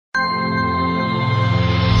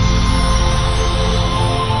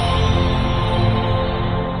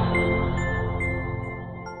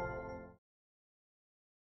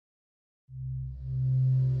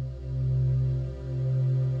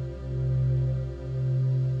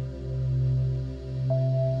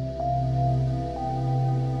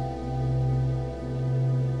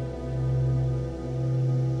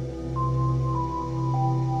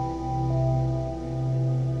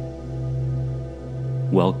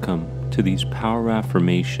Welcome to these power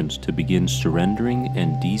affirmations to begin surrendering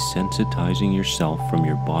and desensitizing yourself from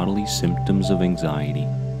your bodily symptoms of anxiety.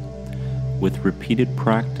 With repeated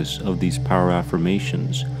practice of these power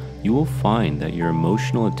affirmations, you will find that your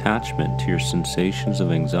emotional attachment to your sensations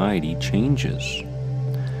of anxiety changes.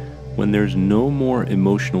 When there's no more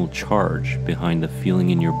emotional charge behind the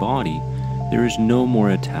feeling in your body, there is no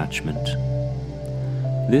more attachment.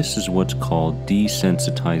 This is what's called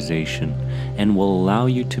desensitization and will allow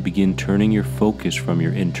you to begin turning your focus from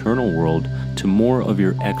your internal world to more of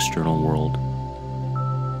your external world.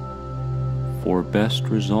 For best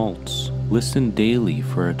results, listen daily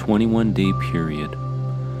for a 21-day period.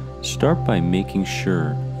 Start by making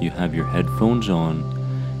sure you have your headphones on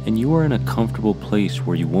and you are in a comfortable place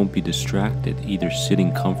where you won't be distracted, either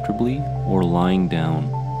sitting comfortably or lying down.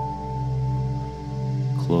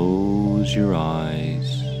 Close your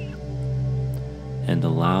eyes and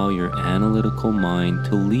allow your analytical mind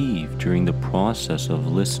to leave during the process of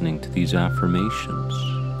listening to these affirmations.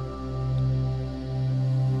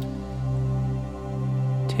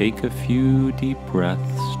 Take a few deep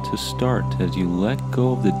breaths to start as you let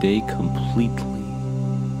go of the day completely,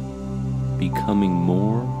 becoming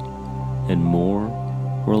more and more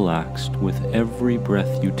relaxed with every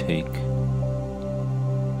breath you take.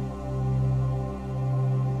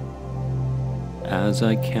 As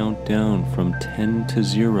I count down from 10 to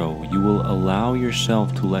 0, you will allow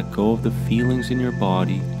yourself to let go of the feelings in your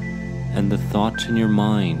body and the thoughts in your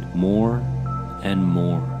mind more and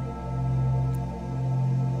more.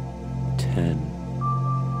 10,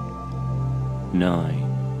 9,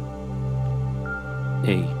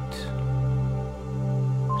 8,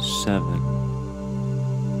 7,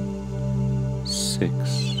 6,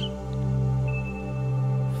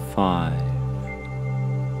 5,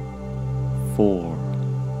 4,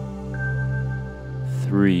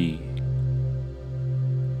 3,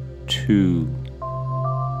 2,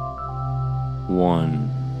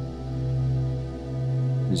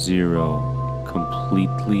 1, 0.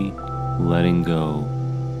 Completely letting go.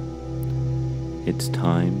 It's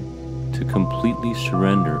time to completely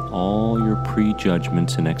surrender all your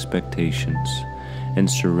prejudgments and expectations, and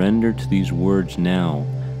surrender to these words now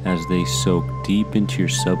as they soak deep into your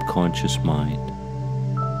subconscious mind.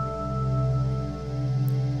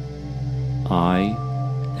 I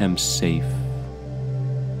am safe.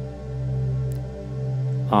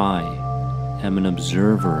 I am an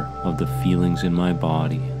observer of the feelings in my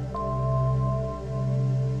body.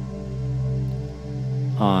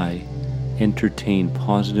 I entertain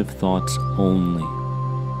positive thoughts only.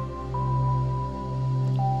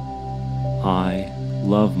 I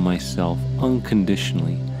love myself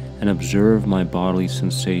unconditionally and observe my bodily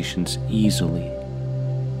sensations easily.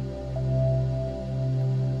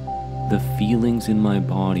 The feelings in my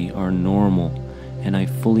body are normal and I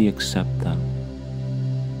fully accept them.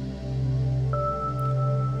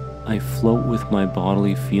 I float with my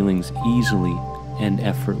bodily feelings easily and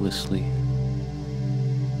effortlessly.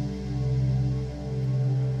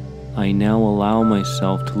 I now allow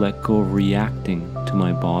myself to let go of reacting to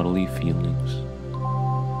my bodily feelings.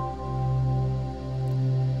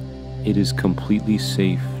 It is completely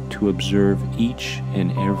safe to observe each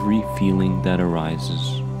and every feeling that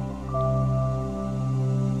arises.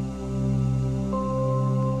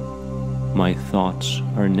 My thoughts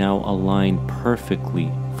are now aligned perfectly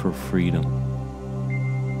for freedom.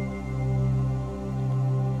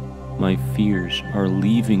 My fears are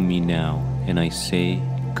leaving me now, and I say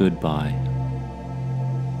goodbye.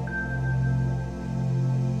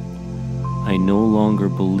 I no longer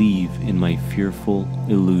believe in my fearful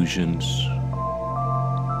illusions.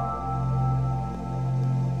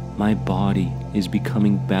 My body is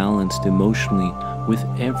becoming balanced emotionally with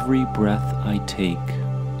every breath I take.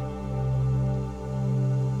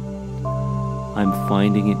 I'm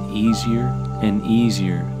finding it easier and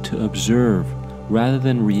easier to observe rather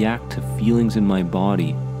than react to feelings in my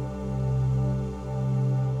body.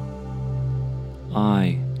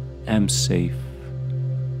 I am safe.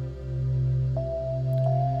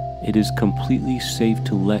 It is completely safe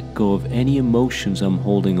to let go of any emotions I'm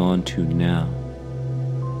holding on to now.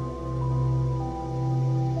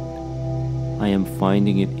 I am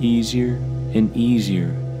finding it easier and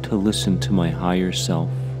easier to listen to my higher self.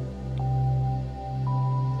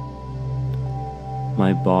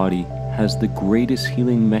 My body has the greatest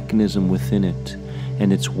healing mechanism within it,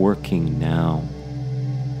 and it's working now.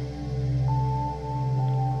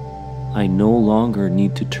 I no longer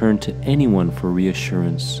need to turn to anyone for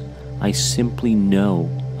reassurance. I simply know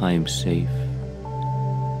I am safe.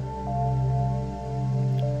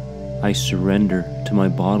 I surrender to my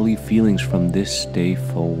bodily feelings from this day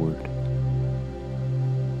forward.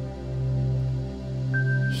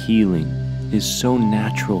 healing is so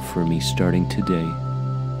natural for me starting today.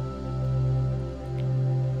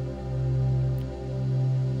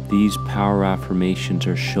 These power affirmations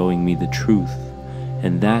are showing me the truth,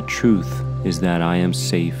 and that truth is that I am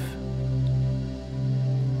safe.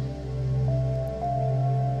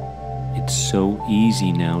 It's so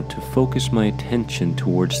easy now to focus my attention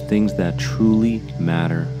towards things that truly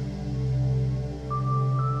matter.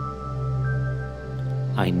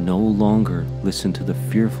 I no longer listen to the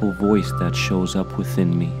fearful voice that shows up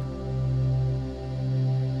within me.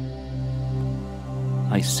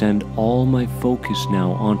 I send all my focus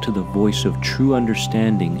now onto the voice of true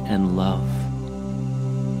understanding and love.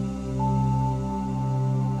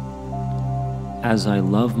 As I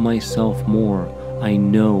love myself more, I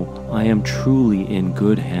know I am truly in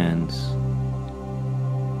good hands.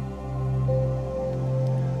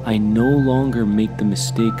 I no longer make the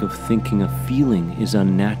mistake of thinking a feeling is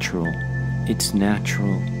unnatural. It's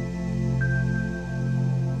natural.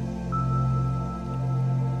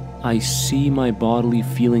 I see my bodily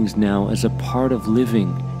feelings now as a part of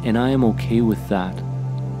living, and I am okay with that.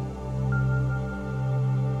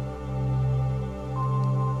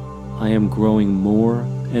 I am growing more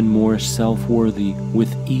and more self-worthy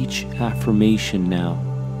with each affirmation now.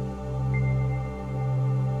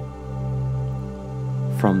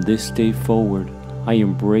 From this day forward, I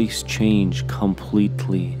embrace change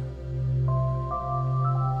completely.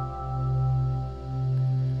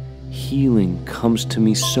 Healing comes to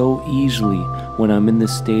me so easily when I'm in the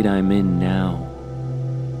state I'm in now.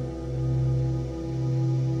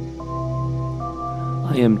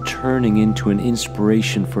 I am turning into an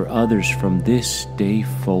inspiration for others from this day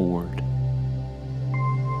forward.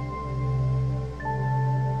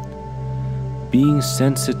 Being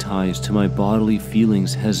sensitized to my bodily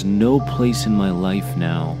feelings has no place in my life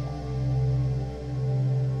now.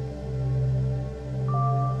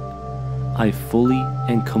 I fully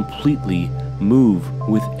and completely move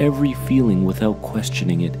with every feeling without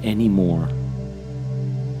questioning it anymore.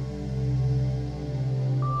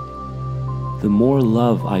 The more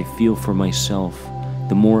love I feel for myself,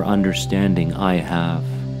 the more understanding I have.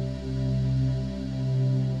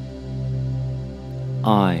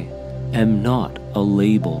 I am not a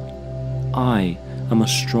label. I am a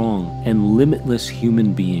strong and limitless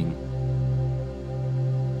human being.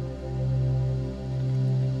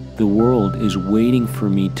 The world is waiting for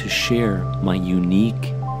me to share my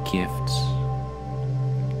unique gifts.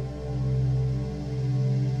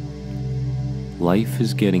 Life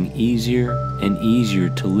is getting easier and easier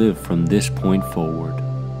to live from this point forward.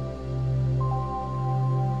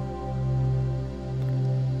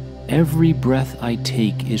 Every breath I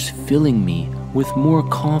take is filling me with more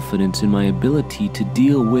confidence in my ability to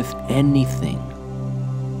deal with anything.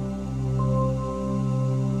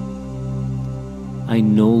 I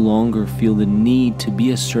no longer feel the need to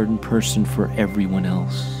be a certain person for everyone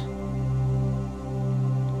else.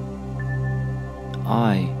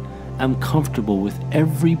 I am comfortable with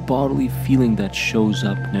every bodily feeling that shows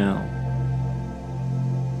up now.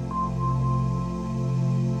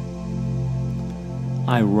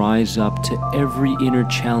 I rise up to every inner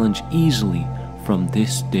challenge easily from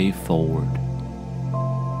this day forward.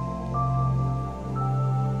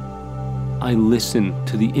 I listen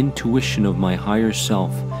to the intuition of my higher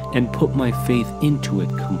self and put my faith into it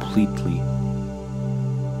completely.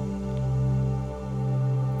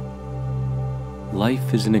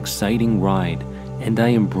 Life is an exciting ride, and I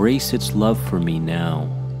embrace its love for me now.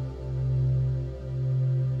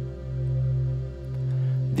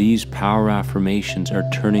 These power affirmations are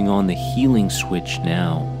turning on the healing switch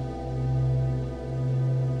now.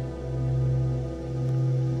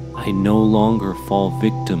 I no longer fall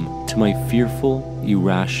victim to my fearful,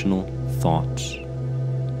 irrational thoughts.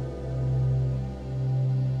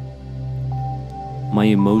 My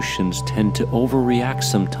emotions tend to overreact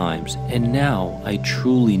sometimes, and now I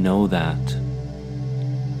truly know that.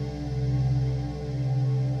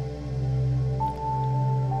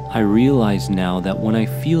 I realize now that when I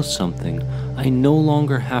feel something, I no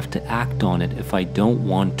longer have to act on it if I don't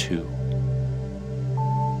want to.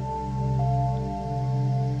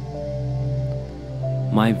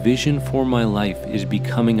 My vision for my life is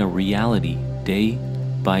becoming a reality day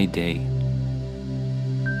by day.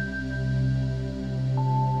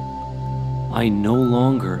 I no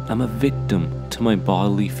longer am a victim to my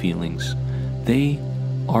bodily feelings. They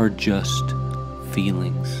are just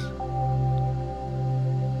feelings.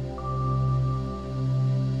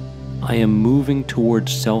 I am moving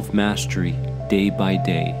towards self-mastery day by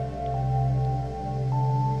day.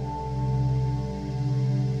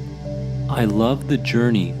 I love the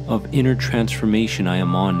journey of inner transformation I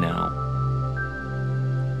am on now.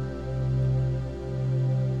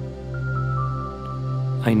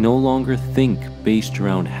 I no longer think based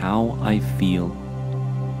around how I feel.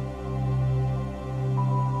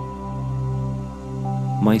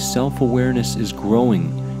 My self-awareness is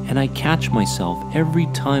growing, and I catch myself every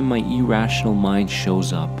time my irrational mind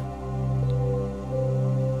shows up.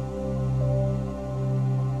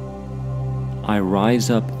 I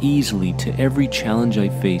rise up easily to every challenge I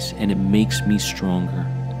face, and it makes me stronger.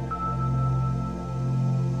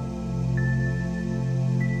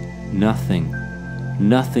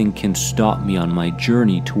 Nothing can stop me on my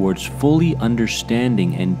journey towards fully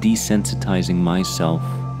understanding and desensitizing myself.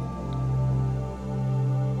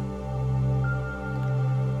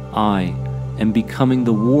 I am becoming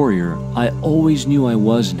the warrior I always knew I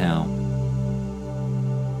was now.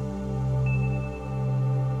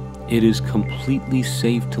 It is completely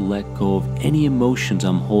safe to let go of any emotions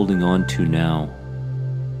I'm holding on to now.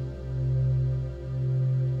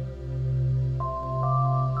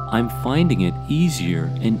 I'm finding it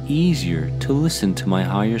easier and easier to listen to my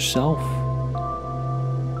higher self.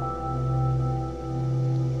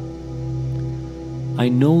 I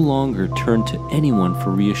no longer turn to anyone for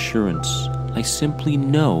reassurance. I simply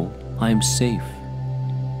know I'm safe.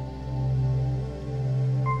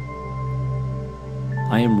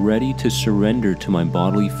 I am ready to surrender to my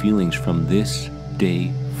bodily feelings from this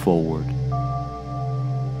day forward.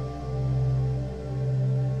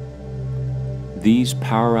 These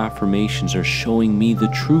power affirmations are showing me the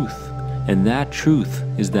truth, and that truth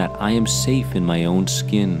is that I am safe in my own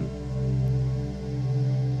skin.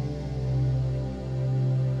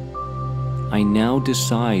 I now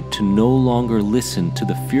decide to no longer listen to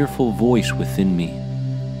the fearful voice within me.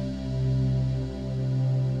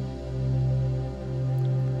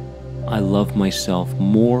 I love myself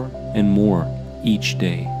more and more each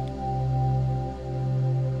day.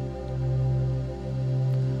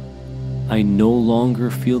 I no longer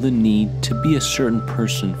feel the need to be a certain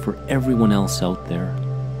person for everyone else out there.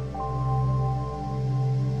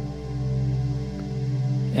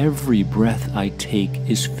 Every breath I take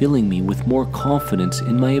is filling me with more confidence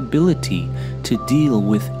in my ability to deal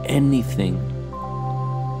with anything.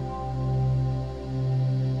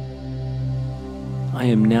 I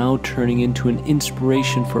am now turning into an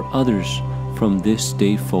inspiration for others from this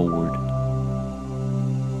day forward.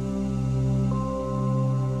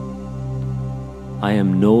 I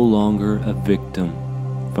am no longer a victim.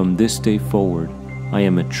 From this day forward, I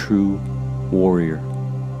am a true warrior.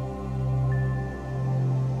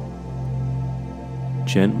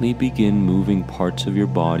 Gently begin moving parts of your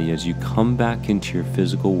body as you come back into your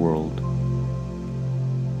physical world.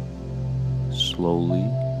 Slowly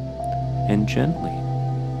and gently.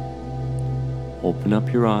 Open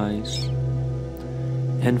up your eyes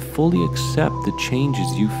and fully accept the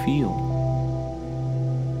changes you feel.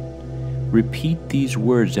 Repeat these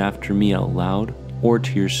words after me out loud or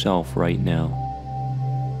to yourself right now.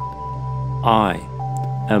 I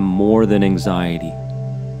am more than anxiety.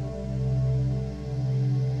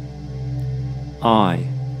 I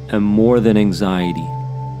am more than anxiety.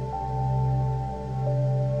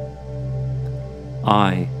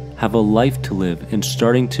 I have a life to live, and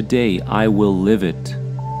starting today, I will live it.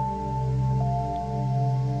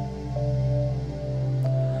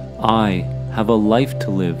 I have a life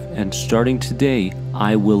to live, and starting today,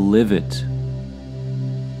 I will live it.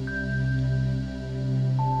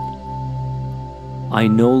 I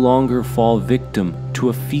no longer fall victim to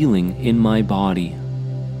a feeling in my body.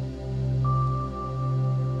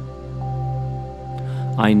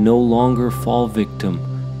 I no longer fall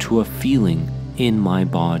victim to a feeling in my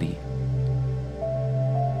body.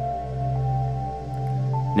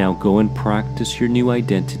 Now go and practice your new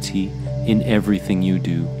identity in everything you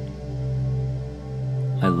do.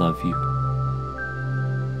 I love you.